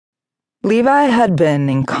Levi had been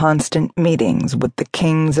in constant meetings with the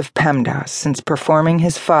kings of Pemdas since performing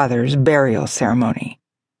his father's burial ceremony,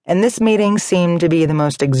 and this meeting seemed to be the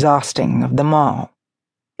most exhausting of them all.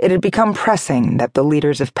 It had become pressing that the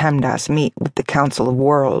leaders of Pemdas meet with the Council of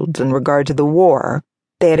Worlds in regard to the war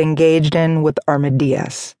they had engaged in with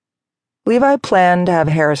Armadius. Levi planned to have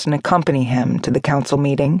Harrison accompany him to the council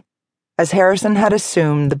meeting, as Harrison had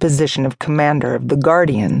assumed the position of commander of the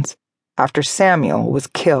Guardians after Samuel was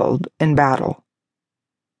killed in battle.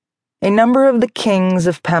 A number of the kings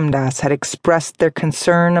of Pemdas had expressed their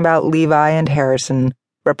concern about Levi and Harrison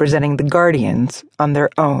representing the Guardians on their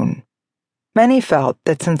own. Many felt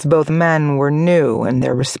that since both men were new in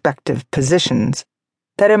their respective positions,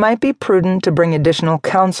 that it might be prudent to bring additional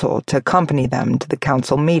counsel to accompany them to the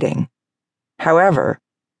council meeting. However,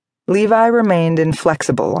 Levi remained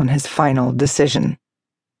inflexible on his final decision.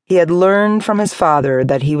 He had learned from his father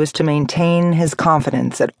that he was to maintain his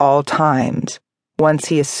confidence at all times once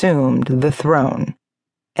he assumed the throne,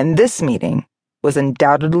 and this meeting was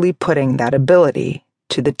undoubtedly putting that ability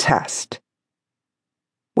to the test.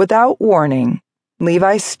 Without warning,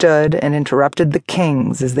 Levi stood and interrupted the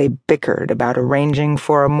kings as they bickered about arranging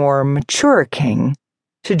for a more mature king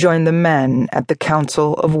to join the men at the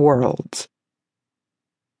Council of Worlds.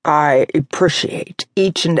 I appreciate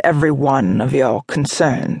each and every one of your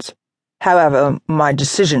concerns. However, my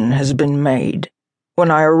decision has been made. When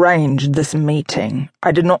I arranged this meeting,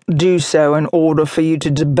 I did not do so in order for you to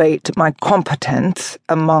debate my competence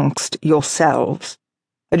amongst yourselves.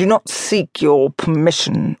 I do not seek your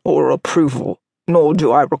permission or approval, nor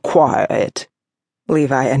do I require it,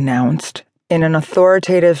 Levi announced in an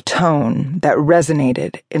authoritative tone that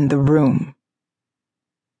resonated in the room.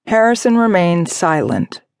 Harrison remained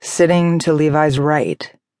silent, sitting to Levi's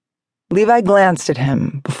right. Levi glanced at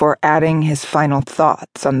him before adding his final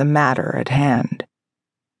thoughts on the matter at hand.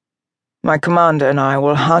 My commander and I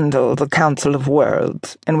will handle the Council of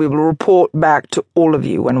Worlds, and we will report back to all of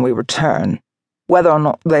you when we return. Whether or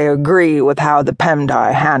not they agree with how the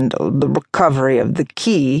Pemdai handled the recovery of the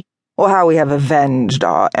key, or how we have avenged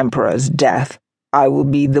our emperor's death, I will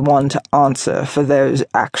be the one to answer for those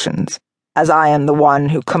actions, as I am the one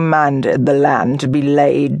who commanded the land to be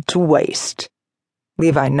laid to waste.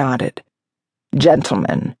 Levi nodded.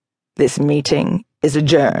 Gentlemen, this meeting is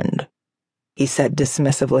adjourned, he said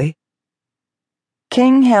dismissively.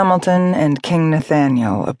 King Hamilton and King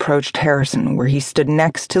Nathaniel approached Harrison where he stood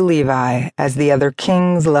next to Levi as the other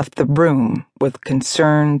kings left the room with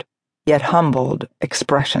concerned, yet humbled,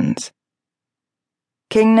 expressions.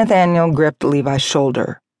 King Nathaniel gripped Levi's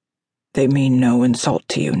shoulder. They mean no insult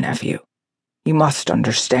to you, nephew. You must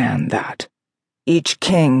understand that. Each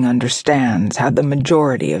king understands how the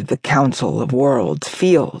majority of the Council of Worlds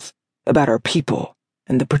feels about our people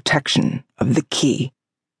and the protection of the key.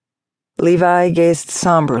 Levi gazed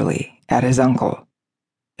somberly at his uncle.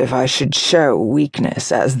 If I should show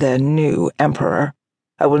weakness as their new emperor,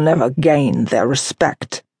 I will never gain their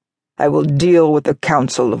respect. I will deal with the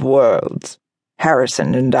Council of Worlds.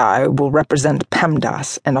 Harrison and I will represent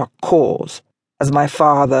Pemdas and our cause, as my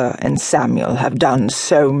father and Samuel have done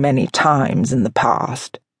so many times in the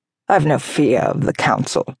past. I have no fear of the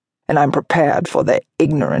council, and I'm prepared for their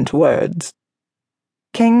ignorant words.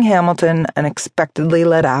 King Hamilton unexpectedly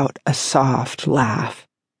let out a soft laugh.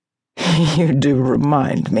 You do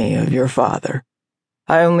remind me of your father.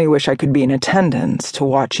 I only wish I could be in attendance to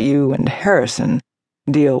watch you and Harrison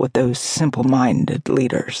deal with those simple-minded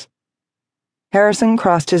leaders. Harrison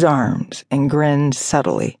crossed his arms and grinned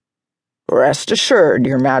subtly. Rest assured,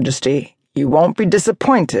 Your Majesty, you won't be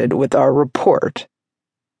disappointed with our report.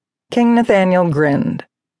 King Nathaniel grinned.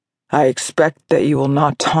 I expect that you will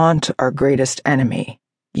not taunt our greatest enemy.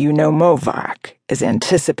 You know Movac is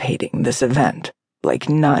anticipating this event like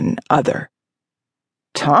none other.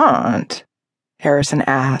 Taunt? Harrison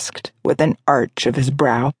asked with an arch of his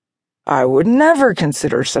brow. I would never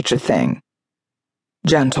consider such a thing.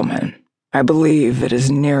 Gentlemen, I believe it is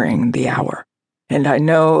nearing the hour, and I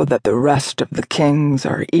know that the rest of the kings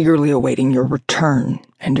are eagerly awaiting your return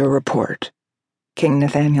and your report, King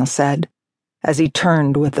Nathaniel said, as he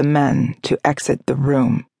turned with the men to exit the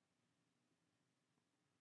room.